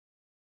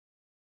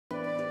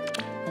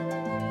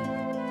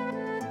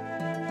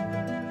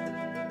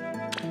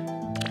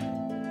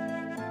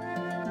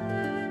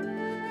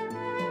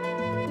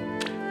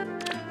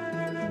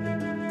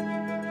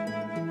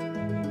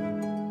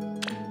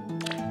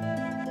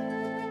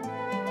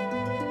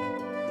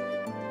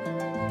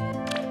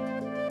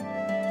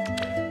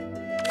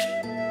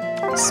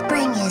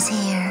Spring is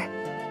here.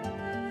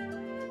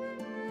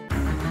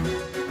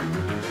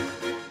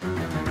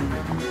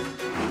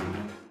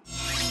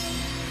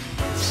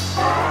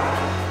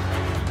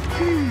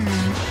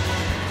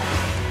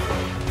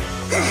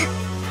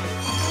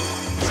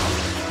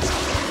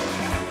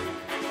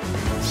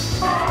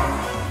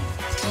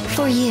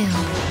 For you.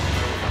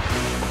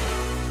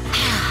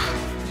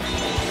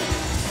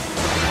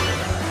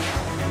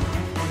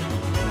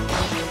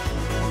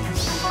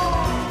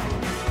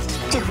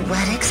 Do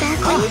what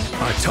exactly?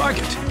 Our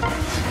target.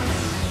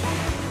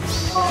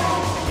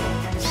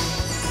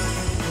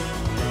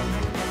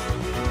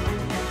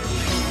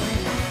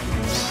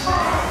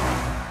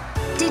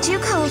 Did you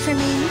call for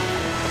me?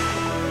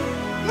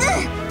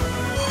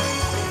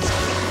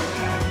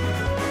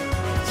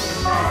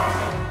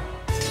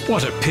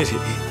 What a pity.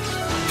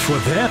 For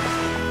them.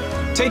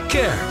 Take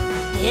care.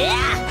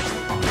 Yeah!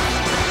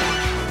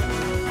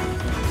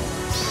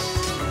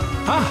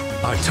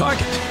 Our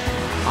target.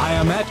 I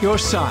am at your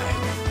side.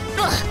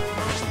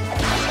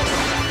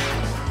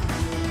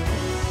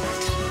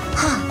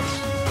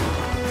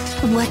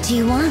 What do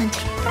you want?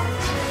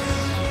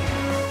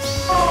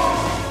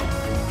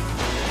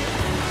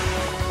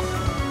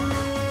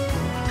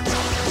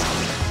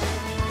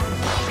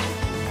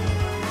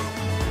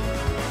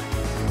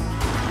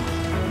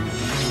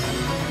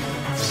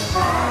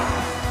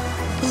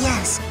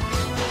 Yes.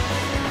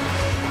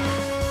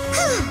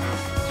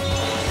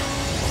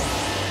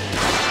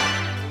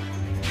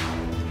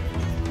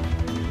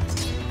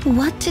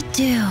 What to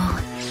do?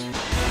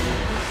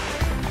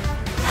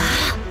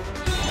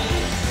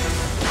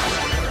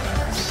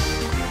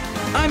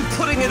 I'm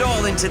putting it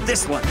all into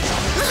this one.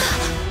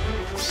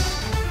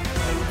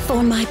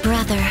 For my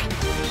brother.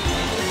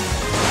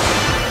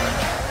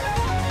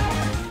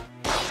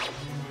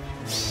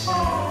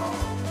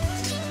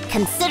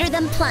 Consider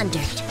them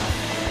plundered.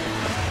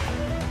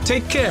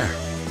 Take care.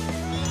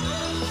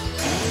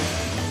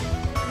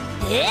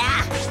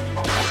 Yeah!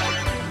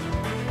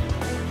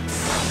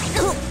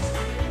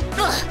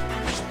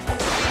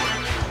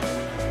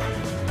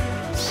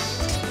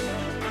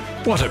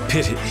 What a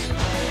pity.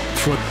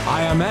 For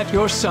I am at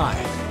your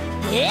side.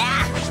 Yeah!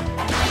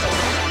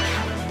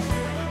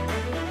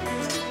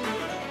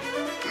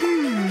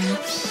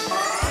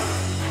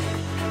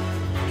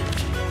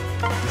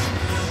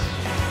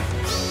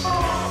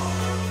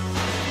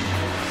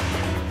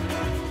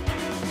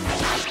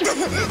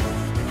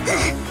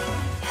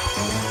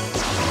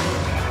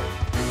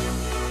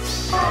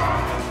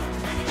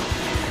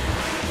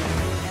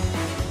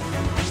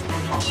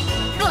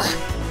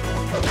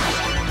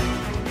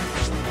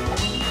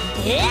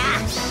 Yeah!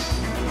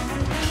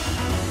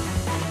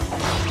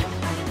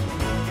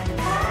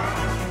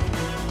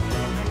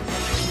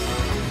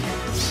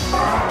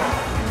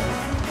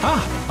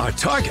 Our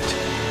target.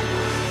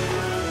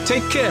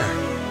 Take care.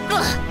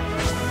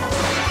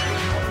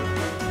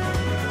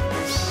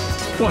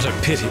 What a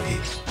pity.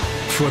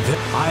 For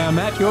I am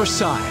at your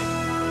side.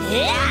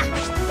 Yeah!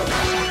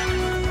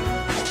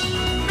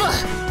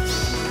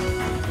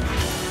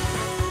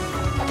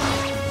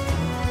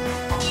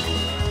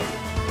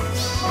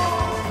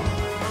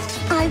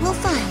 I will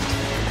fight.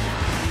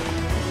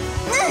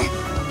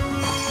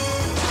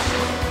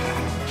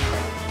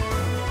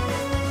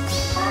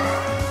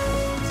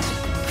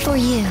 For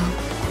you.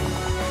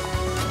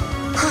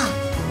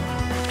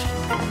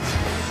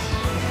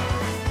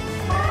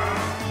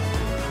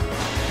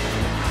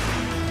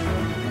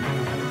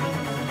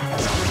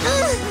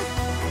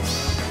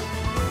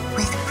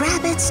 With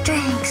rabbit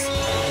strength.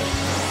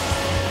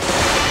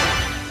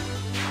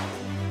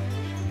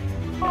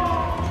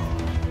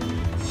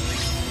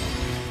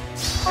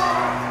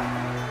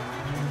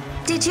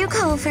 Did you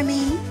call for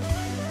me?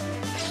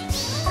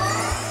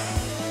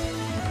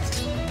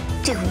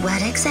 Do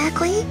what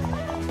exactly?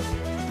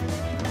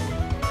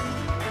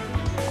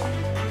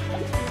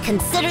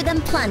 Consider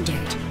them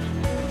plundered.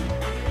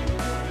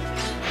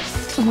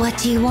 What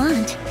do you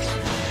want?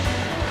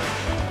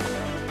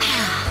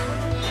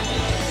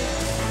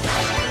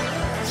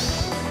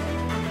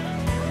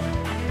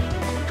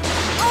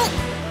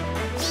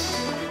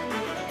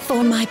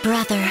 For my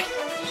brother.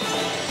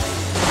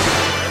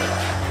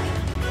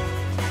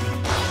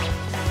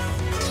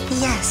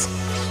 Yes.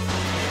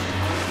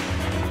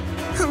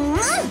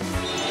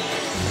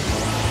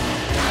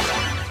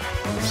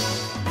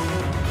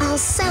 I'll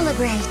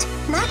celebrate,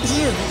 not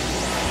you.